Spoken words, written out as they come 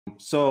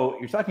So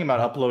you're talking about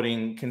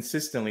uploading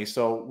consistently.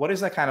 So what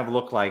does that kind of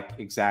look like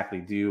exactly?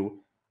 Do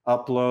you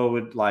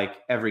upload like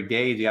every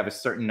day? Do you have a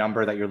certain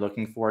number that you're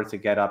looking for to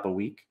get up a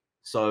week?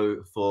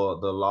 So for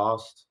the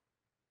last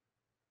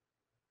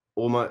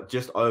almost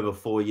just over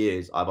 4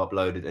 years, I've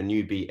uploaded a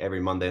new beat every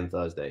Monday and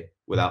Thursday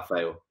without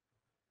fail.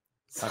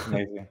 That's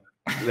amazing.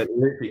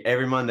 Literally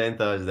every Monday and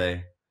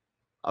Thursday,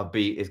 a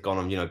beat is gone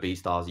on,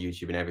 BeatStars,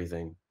 YouTube, and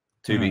everything.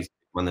 Two Mhm. beats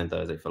Monday and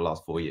Thursday for the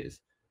last 4 years,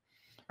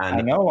 I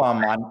and know.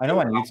 I know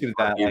on YouTube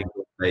that like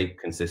stay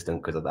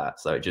consistent because of that.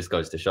 So it just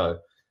goes to show.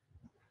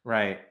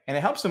 right, and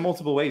it helps in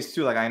multiple ways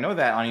too. Like I know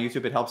that on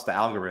YouTube it helps the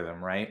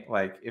algorithm, right?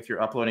 Like if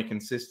you're uploading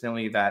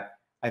consistently, that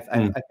I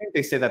think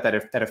they say that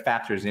it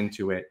factors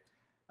into it.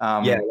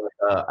 Yeah,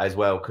 Um, as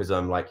well, because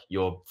like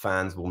your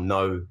fans will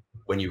know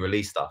when you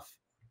release stuff,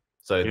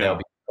 so they'll yeah.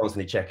 be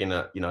constantly checking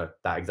at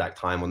that exact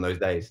time on those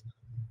days.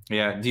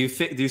 Yeah. Do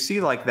you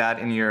see like that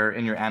in your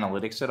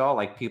analytics at all?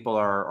 Like people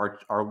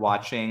are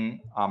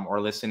watching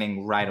or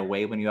listening right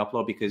away when you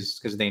upload because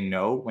they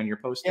know when you're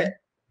Yeah, posting?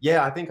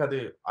 yeah, I think I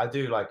do. I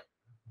do like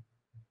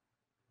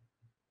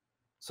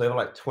so over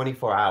like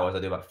 24 hours, I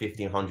do about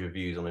 1,500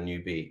 views on a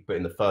new beat, but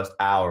in the first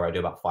hour, I do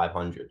about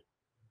 500.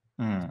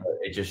 Hmm. So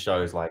it just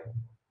shows like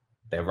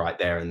they're right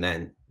there and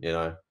then.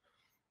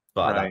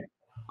 But Right.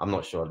 I'm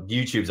not sure.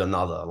 YouTube's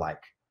another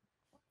like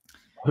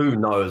who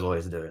knows what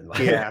it's doing. Like,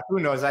 Yeah, who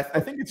knows? I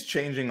think it's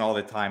changing all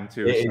the time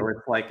too. it So is,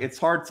 it's like it's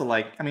hard to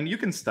like. I mean, you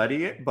can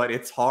study it, but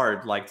it's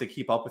hard like to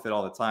keep up with it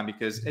all the time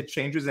because it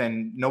changes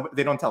and no,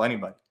 they don't tell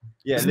anybody.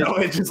 yeah, So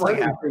it just like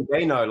happens.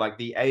 they know like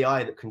the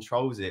AI that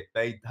controls it.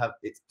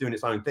 It's doing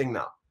its own thing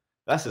now.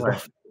 That's just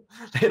Right.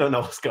 they don't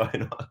know what's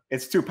going on.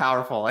 It's too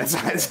powerful. It's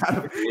out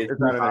of,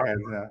 it's out of their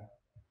heads now.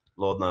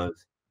 Lord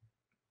knows.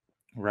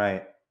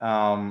 Right.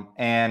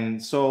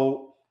 And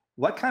so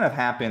what kind of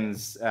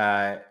happens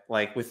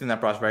like within that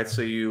process, right?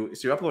 So you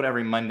upload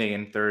every Monday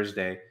and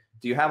Thursday.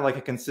 Do you have like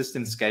a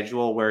consistent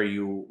schedule where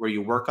you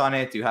work on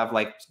it? Do you have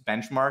like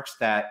benchmarks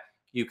that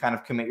you kind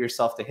of commit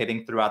yourself to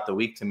hitting throughout the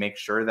week to make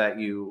sure that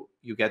you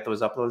get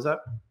those uploads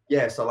up?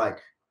 Yeah, so like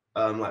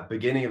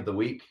beginning of the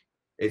week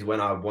is when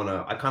I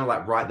kind of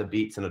like write the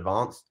beats in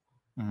advance,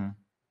 Mhm.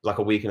 like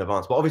a week in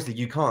advance. But obviously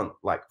you can't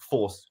like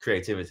force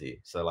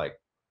creativity. So like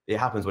it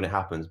happens when it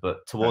happens. But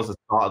Right. towards the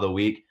start of the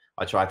week,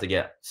 I try to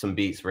get some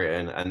beats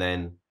written, and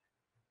then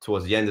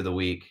towards the end of the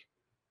week,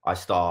 I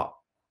start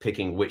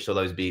picking which of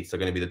those beats are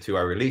going to be the two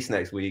I release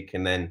next week,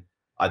 and then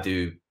I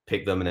do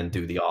pick them and then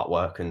do the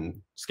artwork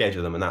and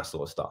schedule them and that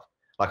sort of stuff.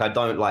 Like I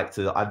don't like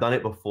to. I've done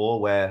it before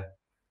where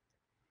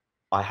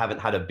I haven't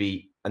had a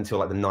beat until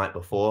like the night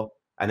before,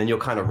 and then you're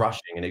kind of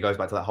rushing, and it goes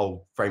back to that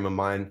whole frame of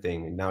mind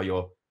thing. And now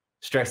you're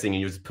stressing,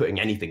 and you're just putting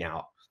anything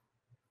out.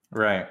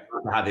 Right.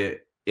 Have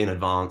it in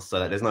advance so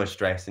that there's no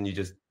stress, and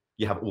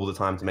you have all the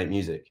time to make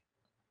music.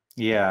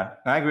 Yeah,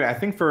 I agree. I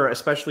think for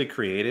especially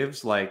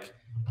creatives, like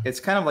it's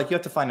kind of like you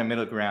have to find a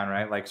middle ground,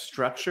 right? Like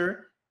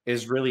structure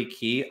is really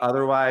key.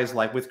 Otherwise,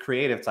 like with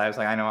creative types,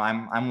 like I know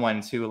I'm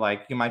one too.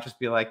 Like you might just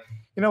be like,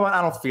 you know what,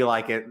 I don't feel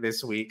like it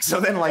this week. So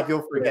then like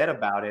you'll forget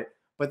about it.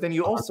 But then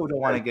you also don't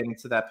want to get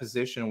into that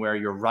position where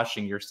you're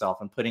rushing yourself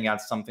and putting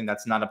out something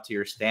that's not up to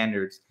your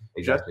standards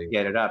just to Exactly.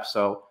 get it up.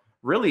 So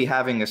really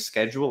having a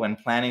schedule and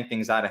planning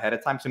things out ahead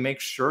of time to make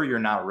sure you're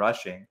not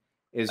rushing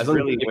is As long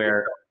as really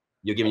where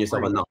you're giving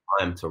yourself enough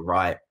time to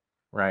right.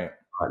 write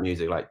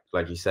music,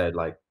 like you said,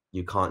 like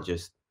you can't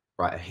just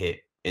write a hit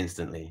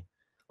instantly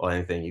or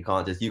anything. You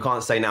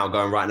can't say now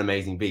go and write an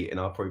amazing beat, and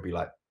I'll probably be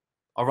like,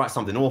 I'll write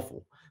something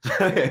awful.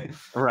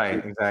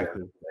 Right,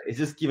 exactly. It's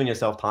just giving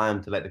yourself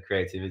time to let the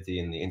creativity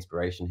and the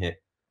inspiration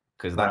hit,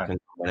 because that Right. can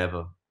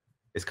whenever.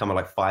 It's kind of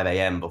like 5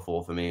 a.m.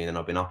 before for me, and then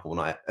I've been up all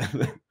night.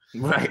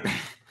 Right.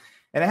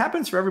 And it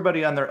happens for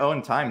everybody on their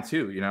own time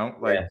too, you know?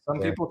 Like Yeah, some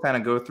yeah. people kind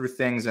of go through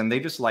things and they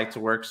just like to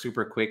work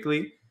super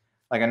quickly.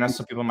 Like I know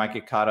some people might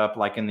get caught up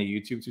like in the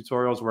YouTube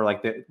tutorials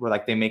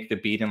where they make the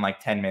beat in like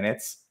 10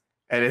 minutes.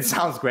 And it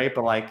sounds great,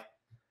 but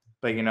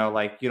you know,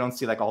 like you don't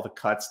see like all the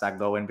cuts that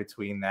go in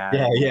between that.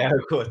 Yeah, yeah,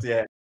 of course,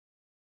 yeah.